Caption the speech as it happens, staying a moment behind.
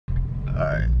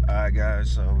Alright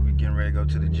guys, so we getting ready to go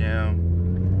to the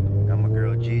gym. Got my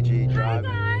girl Gigi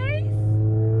driving. Hi guys!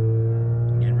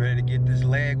 Getting ready to get this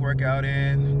leg workout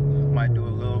in. Might do a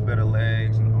little bit of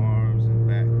legs and arms and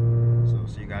back. So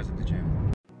see you guys at the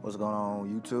gym. What's going on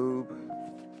YouTube?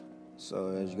 So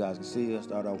as you guys can see, I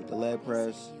started off with the leg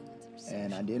press.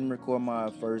 And I didn't record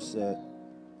my first set,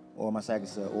 or my second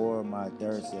set, or my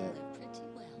third set.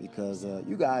 Because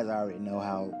you guys already know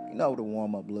how, the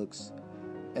warm-up looks.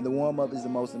 And the warm-up is the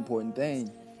most important thing,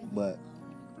 but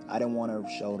I didn't want to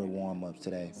show the warm-ups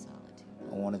today.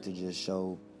 I wanted to just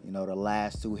show, the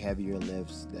last two heavier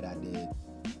lifts that I did.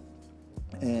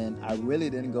 And I really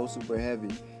didn't go super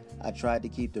heavy. I tried to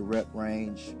keep the rep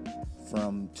range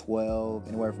from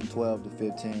anywhere from 12 to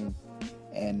 15.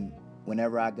 And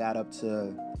whenever I got up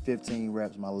to 15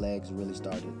 reps, my legs really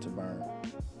started to burn.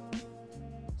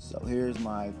 So here's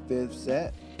my fifth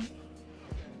set.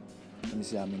 Let me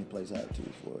see how many plates I have. 2,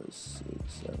 4, 6,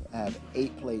 7. I have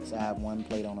 8 plates. I have 1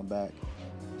 plate on the back.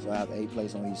 So I have 8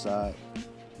 plates on each side.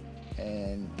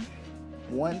 And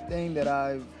one thing that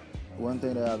I've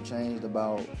changed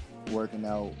about working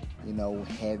out,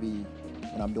 heavy,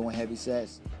 when I'm doing heavy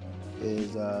sets,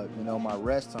 is my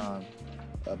rest time.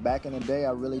 Back in the day,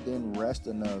 I really didn't rest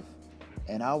enough.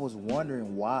 And I was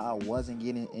wondering why I wasn't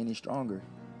getting any stronger.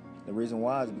 The reason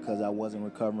why is because I wasn't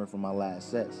recovering from my last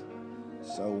sets.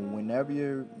 So whenever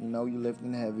you're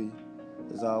lifting heavy,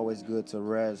 it's always good to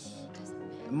rest.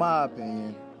 In my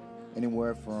opinion,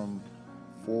 anywhere from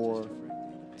 4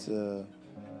 to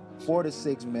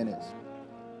 6 minutes.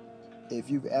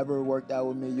 If you've ever worked out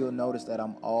with me, you'll notice that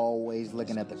I'm always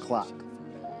looking at the clock.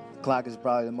 The clock is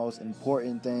probably the most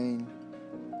important thing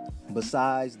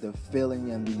besides the feeling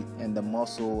and the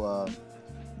muscle,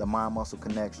 the mind-muscle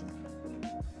connection.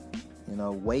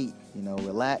 Wait,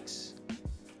 relax.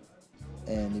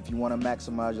 And if you want to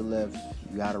maximize your lifts,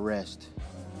 you gotta rest.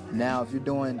 Now, if you're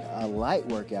doing a light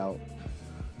workout,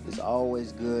 it's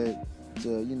always good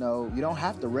to, you don't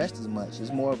have to rest as much.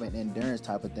 It's more of an endurance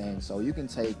type of thing. So you can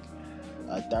take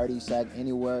a 30-second,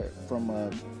 anywhere from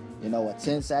a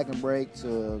 10-second break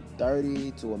to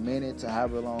 30 to a minute to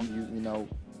however long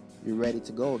you're ready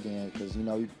to go again. Because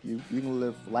you can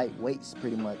lift light weights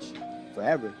pretty much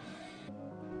forever.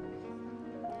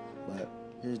 But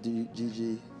here's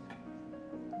Gigi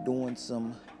doing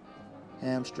some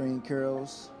hamstring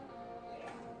curls.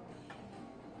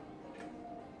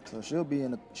 So she'll be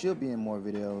in more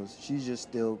videos. She's just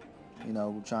still,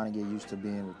 trying to get used to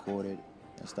being recorded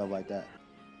and stuff like that.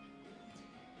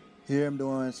 Here I'm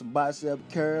doing some bicep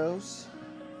curls.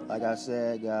 Like I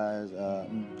said, guys,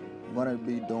 I'm gonna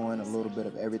be doing a little bit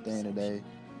of everything today.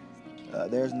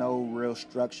 There's no real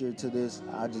structure to this.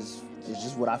 It's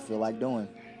just what I feel like doing.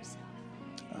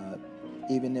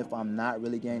 Even if I'm not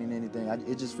really gaining anything,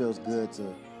 it just feels good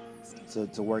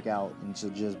to work out and to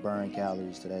just burn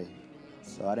calories today.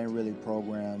 So I didn't really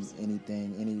program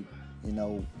anything, any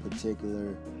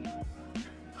particular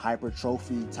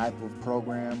hypertrophy type of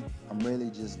program. I'm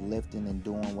really just lifting and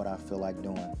doing what I feel like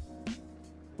doing.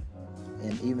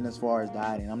 And even as far as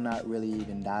dieting, I'm not really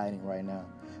even dieting right now.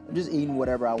 I'm just eating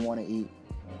whatever I want to eat.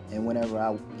 And whenever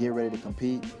I get ready to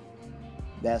compete,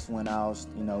 that's when I'll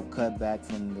cut back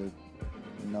from the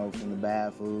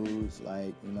bad foods,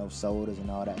 like, sodas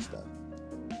and all that stuff.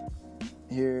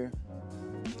 Here,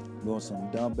 doing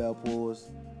some dumbbell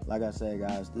pulls. Like I said,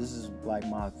 guys, this is like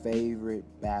my favorite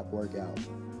back workout.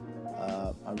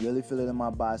 I really feel it in my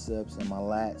biceps and my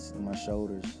lats and my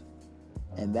shoulders.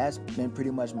 And that's been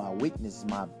pretty much my weakness,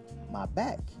 my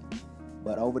back.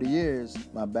 But over the years,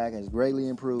 my back has greatly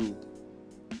improved.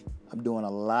 I'm doing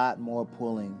a lot more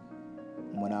pulling.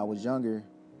 When I was younger,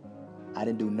 I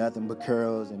didn't do nothing but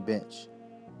curls and bench.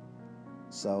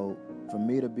 So for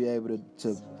me to be able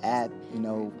to add,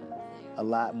 a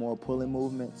lot more pulling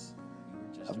movements,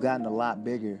 I've gotten a lot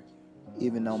bigger,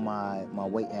 even though my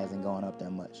weight hasn't gone up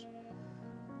that much.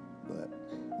 But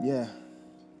yeah.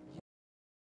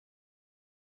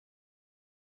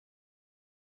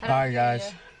 Alright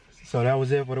guys, so that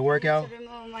was it for the workout.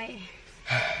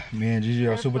 Me and Gigi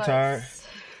are super tired.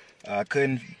 I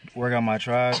couldn't work out my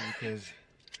triceps because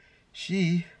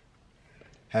she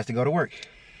has to go to work.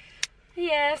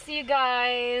 Yes, you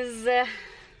guys. I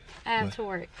have to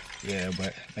work. Yeah,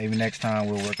 but maybe next time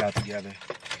we'll work out together.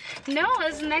 No,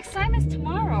 next time is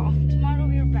tomorrow. Tomorrow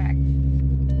we're back.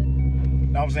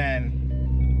 No, I'm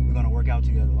saying we're gonna work out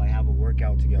together, like have a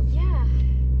workout together. Yeah.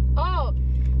 Oh.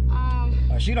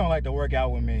 She don't like to work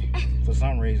out with me for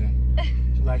some reason.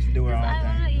 She likes to do her own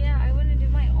thing. Yeah, I want to do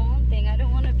my own thing. I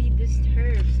don't want to be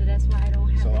disturbed, so that's why I don't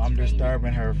have. So I'm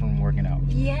disturbing her from working out.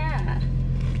 Yeah.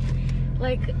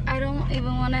 Like, I don't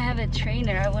even want to have a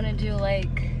trainer. I want to do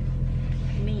like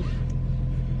me.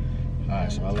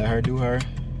 Alright, so I'll let her do her.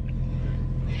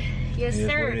 Yes, It is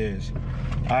sir. what it is.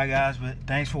 Alright guys, but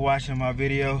thanks for watching my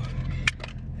video.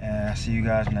 And I'll see you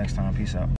guys next time. Peace out.